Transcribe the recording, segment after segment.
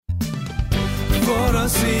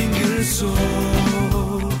single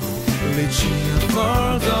soul, reaching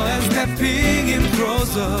further and stepping in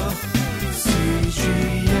closer.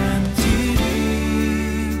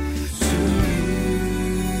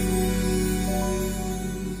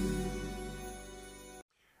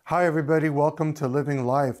 Hi everybody, welcome to Living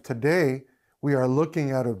Life. Today we are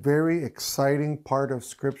looking at a very exciting part of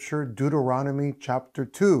Scripture, Deuteronomy chapter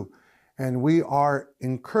 2, and we are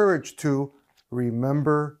encouraged to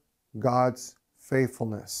remember God's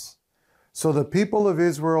faithfulness. So the people of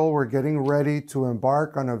Israel were getting ready to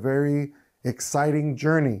embark on a very exciting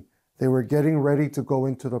journey. They were getting ready to go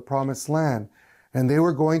into the promised land, and they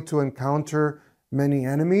were going to encounter many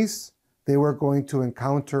enemies. They were going to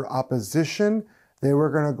encounter opposition. They were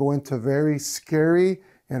going to go into very scary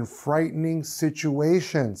and frightening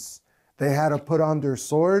situations. They had to put on their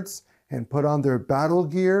swords and put on their battle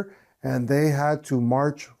gear, and they had to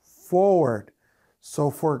march forward.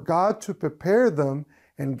 So for God to prepare them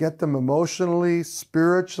and get them emotionally,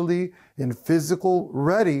 spiritually, and physical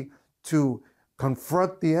ready to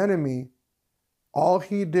confront the enemy, all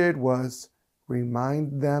he did was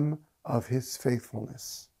remind them of his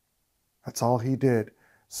faithfulness. That's all he did.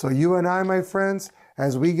 So you and I, my friends,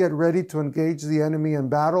 as we get ready to engage the enemy in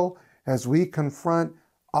battle, as we confront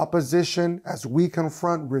opposition, as we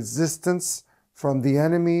confront resistance from the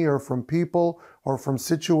enemy or from people or from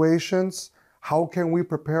situations, how can we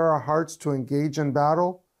prepare our hearts to engage in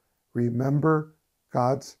battle? Remember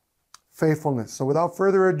God's faithfulness. So without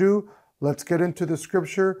further ado, let's get into the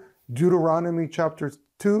scripture, Deuteronomy chapter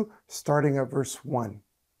 2, starting at verse 1.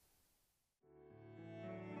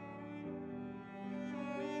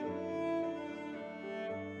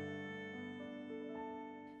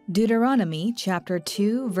 Deuteronomy chapter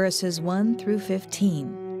 2, verses 1 through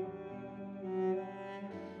 15.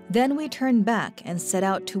 Then we turned back and set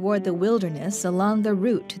out toward the wilderness along the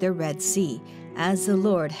route to the Red Sea, as the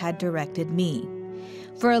Lord had directed me.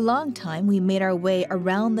 For a long time we made our way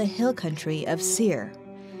around the hill country of Seir.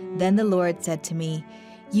 Then the Lord said to me,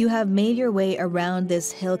 "You have made your way around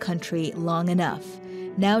this hill country long enough.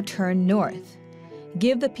 Now turn north.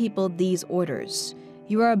 Give the people these orders.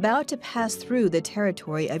 You are about to pass through the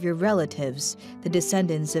territory of your relatives, the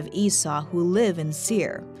descendants of Esau who live in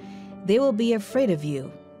Seir. They will be afraid of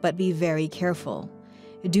you, but be very careful.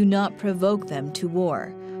 Do not provoke them to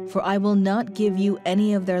war, for I will not give you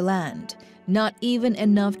any of their land, not even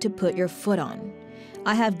enough to put your foot on.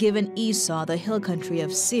 I have given Esau the hill country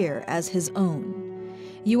of Seir as his own.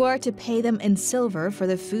 You are to pay them in silver for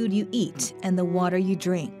the food you eat and the water you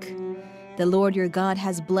drink. The Lord your God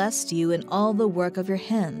has blessed you in all the work of your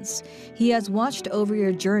hands. He has watched over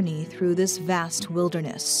your journey through this vast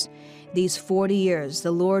wilderness. These 40 years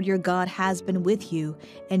the Lord your God has been with you,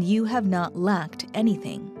 and you have not lacked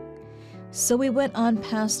anything." So we went on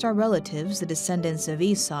past our relatives, the descendants of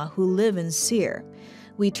Esau, who live in Seir.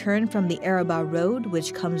 We turned from the Arabah road,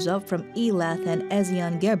 which comes up from Elath and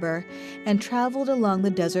Ezion-Geber, and traveled along the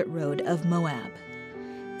desert road of Moab.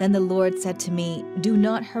 Then the Lord said to me, "Do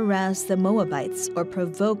not harass the Moabites or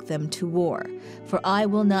provoke them to war, for I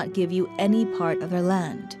will not give you any part of their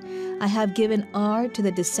land. I have given Ar to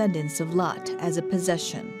the descendants of Lot as a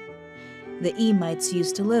possession." The Emites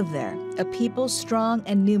used to live there, a people strong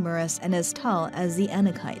and numerous and as tall as the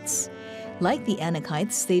Anakites. Like the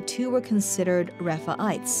Anakites, they too were considered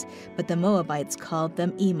Rephaites, but the Moabites called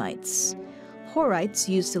them Emites. Horites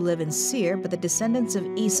used to live in Seir, but the descendants of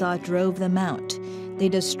Esau drove them out. They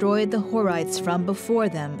destroyed the Horites from before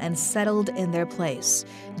them and settled in their place,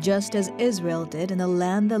 just as Israel did in the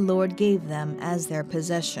land the Lord gave them as their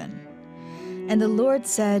possession. And the Lord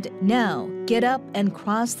said, "Now get up and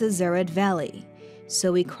cross the Zered Valley."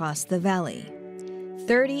 So we crossed the valley.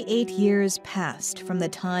 38 years passed from the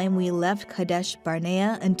time we left Kadesh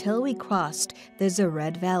Barnea until we crossed the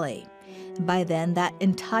Zered Valley. By then, that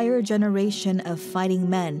entire generation of fighting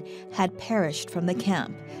men had perished from the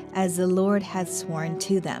camp, as the Lord had sworn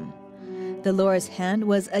to them. The Lord's hand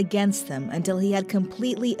was against them until he had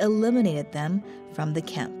completely eliminated them from the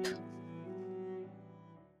camp.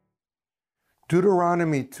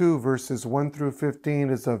 Deuteronomy 2, verses 1 through 15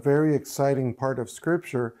 is a very exciting part of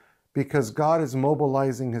Scripture because God is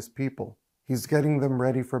mobilizing his people. He's getting them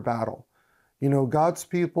ready for battle. You know, God's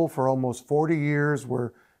people for almost 40 years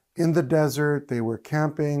were in the desert, they were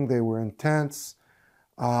camping, they were in tents,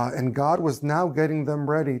 and God was now getting them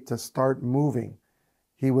ready to start moving.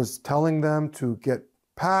 He was telling them to get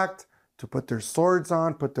packed, to put their swords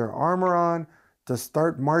on, put their armor on, to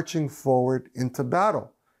start marching forward into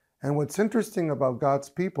battle. And what's interesting about God's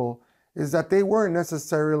people is that they weren't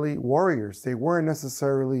necessarily warriors. They weren't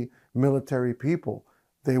necessarily military people.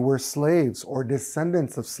 They were slaves or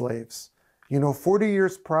descendants of slaves. 40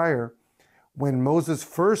 years prior, when Moses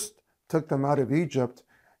first took them out of Egypt,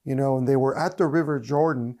 and they were at the river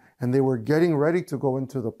Jordan, and they were getting ready to go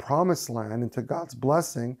into the promised land, into God's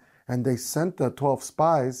blessing, and they sent the 12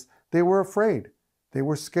 spies, they were afraid. They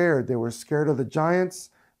were scared. They were scared of the giants.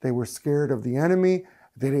 They were scared of the enemy.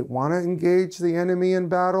 They didn't want to engage the enemy in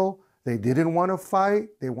battle. They didn't want to fight.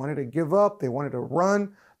 They wanted to give up. They wanted to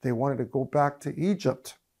run. They wanted to go back to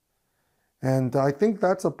Egypt. And I think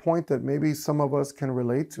that's a point that maybe some of us can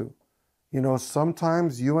relate to.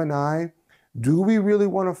 Sometimes you and I, do we really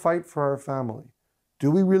want to fight for our family? Do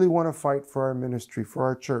we really want to fight for our ministry, for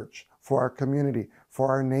our church, for our community, for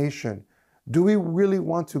our nation? Do we really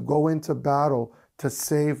want to go into battle to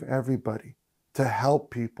save everybody, to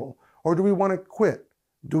help people? Or do we want to quit?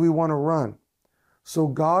 Do we want to run? So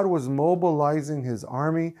God was mobilizing his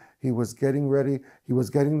army. He was getting ready. He was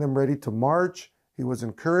getting them ready to march. He was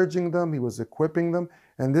encouraging them. He was equipping them.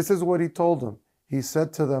 And this is what he told them. He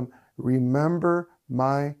said to them, remember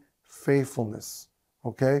my faithfulness.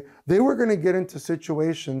 Okay? They were going to get into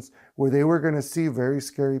situations where they were going to see very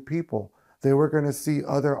scary people. They were going to see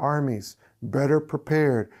other armies, better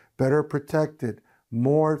prepared, better protected,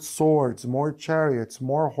 more swords, more chariots,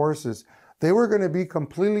 more horses. They were going to be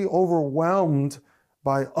completely overwhelmed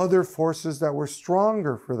by other forces that were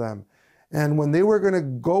stronger for them. And when they were going to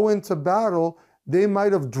go into battle, they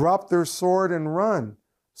might have dropped their sword and run.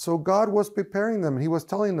 So God was preparing them. He was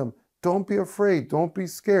telling them, don't be afraid. Don't be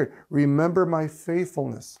scared. Remember my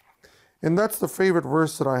faithfulness. And that's the favorite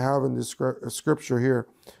verse that I have in this scripture here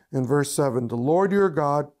in verse 7. The Lord your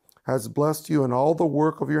God has blessed you in all the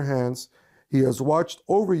work of your hands. He has watched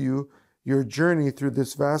over you your journey through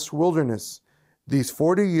this vast wilderness. These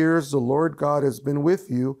 40 years the Lord God has been with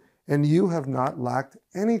you, and you have not lacked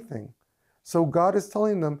anything. So God is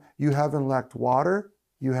telling them, you haven't lacked water,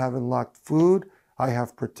 you haven't lacked food, I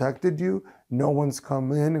have protected you, no one's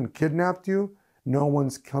come in and kidnapped you, no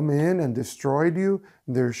one's come in and destroyed you,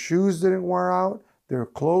 their shoes didn't wear out, their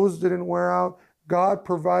clothes didn't wear out. God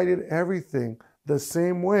provided everything the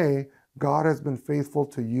same way God has been faithful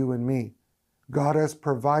to you and me. God has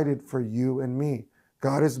provided for you and me.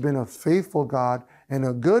 God has been a faithful God and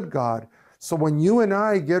a good God. So when you and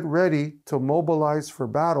I get ready to mobilize for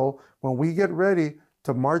battle, when we get ready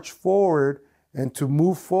to march forward and to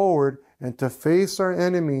move forward and to face our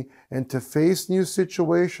enemy and to face new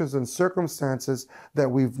situations and circumstances that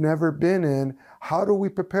we've never been in, how do we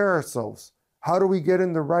prepare ourselves? How do we get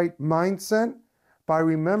in the right mindset? By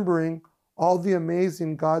remembering all the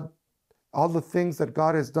amazing God, all the things that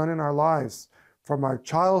God has done in our lives, from our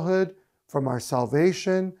childhood, from our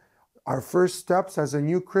salvation, our first steps as a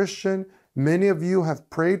new Christian. Many of you have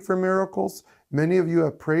prayed for miracles. Many of you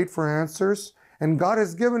have prayed for answers, and God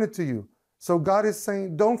has given it to you. So God is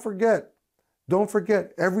saying, don't forget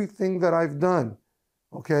everything that I've done,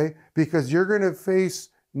 okay? Because you're going to face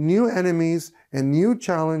new enemies and new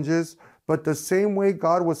challenges, but the same way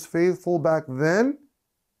God was faithful back then,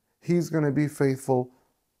 he's going to be faithful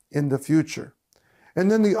in the future. And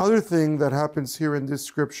then the other thing that happens here in this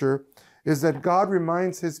scripture is that God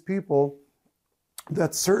reminds his people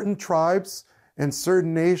that certain tribes and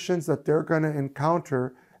certain nations that they're going to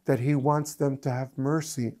encounter, that he wants them to have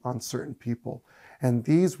mercy on certain people. And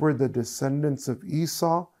these were the descendants of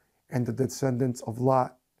Esau and the descendants of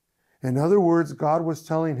Lot. In other words, God was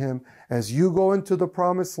telling him, as you go into the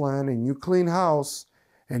promised land and you clean house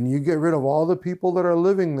and you get rid of all the people that are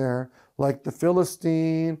living there, like the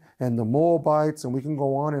Philistine and the Moabites, and we can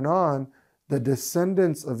go on, the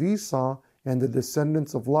descendants of Esau and the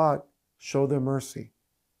descendants of Lot, show them mercy.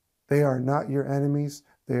 They are not your enemies.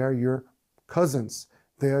 They are your cousins.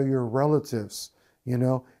 They are your relatives,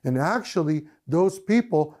 and actually those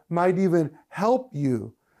people might even help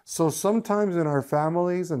you. So sometimes in our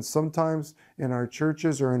families and sometimes in our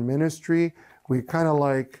churches or in ministry, we kind of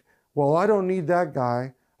like, well, I don't need that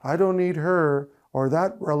guy. I don't need her, or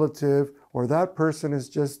that relative, or that person is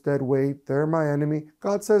just dead weight. They're my enemy.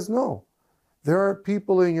 God says, no. There are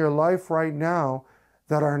people in your life right now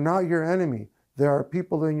that are not your enemy. There are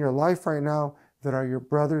people in your life right now that are your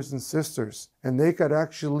brothers and sisters, and they could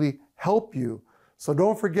actually help you. So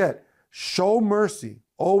don't forget, show mercy.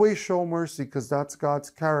 Always show mercy, because that's God's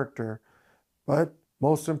character. But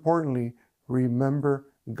most importantly, remember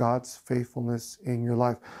God's faithfulness in your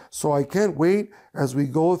life. So I can't wait as we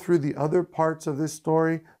go through the other parts of this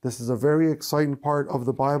story. This is a very exciting part of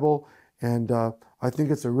the Bible, and I think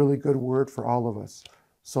it's a really good word for all of us.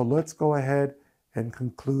 So let's go ahead and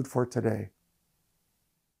conclude for today.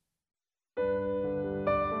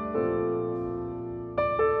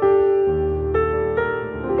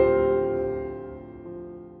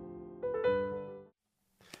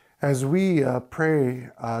 As we pray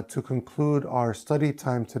to conclude our study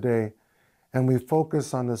time today, and we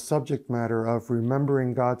focus on the subject matter of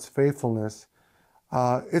remembering God's faithfulness,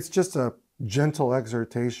 it's just a gentle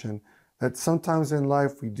exhortation that sometimes in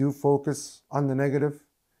life we do focus on the negative,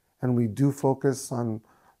 and we do focus on,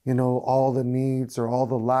 all the needs or all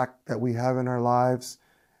the lack that we have in our lives.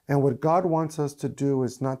 And what God wants us to do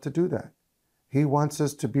is not to do that. He wants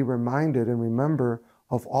us to be reminded and remember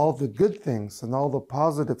of all the good things and all the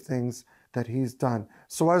positive things that He's done.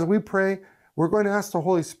 So as we pray, we're going to ask the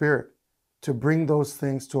Holy Spirit to bring those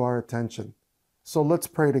things to our attention. So let's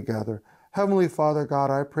pray together. Heavenly Father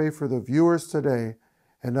God, I pray for the viewers today,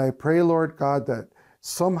 and I pray, Lord God, that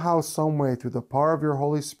somehow, some way, through the power of your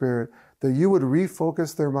Holy Spirit, that you would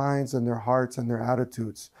refocus their minds and their hearts and their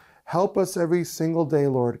attitudes. Help us every single day,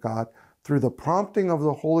 Lord God, through the prompting of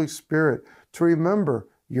the Holy Spirit, to remember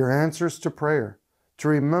your answers to prayer, to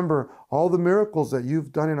remember all the miracles that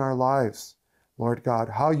you've done in our lives, Lord God,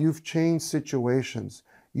 how you've changed situations.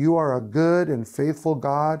 You are a good and faithful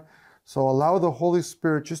God, so allow the Holy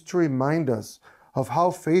Spirit just to remind us of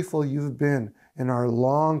how faithful you've been in our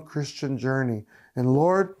long Christian journey. And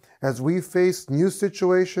Lord, as we face new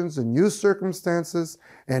situations and new circumstances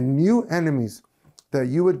and new enemies, that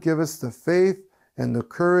you would give us the faith and the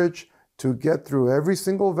courage to get through every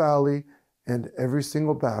single valley and every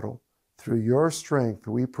single battle. Through your strength,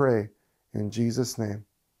 we pray. In Jesus' name,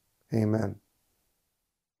 amen.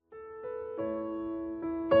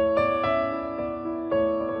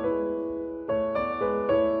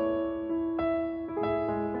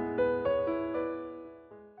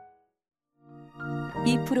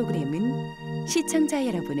 이 프로그램은 시청자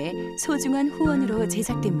여러분의 소중한 후원으로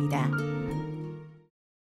제작됩니다.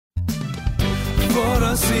 For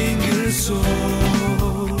a single soul,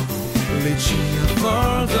 reaching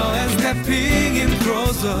further and stepping in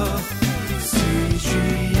closer.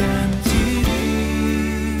 CGM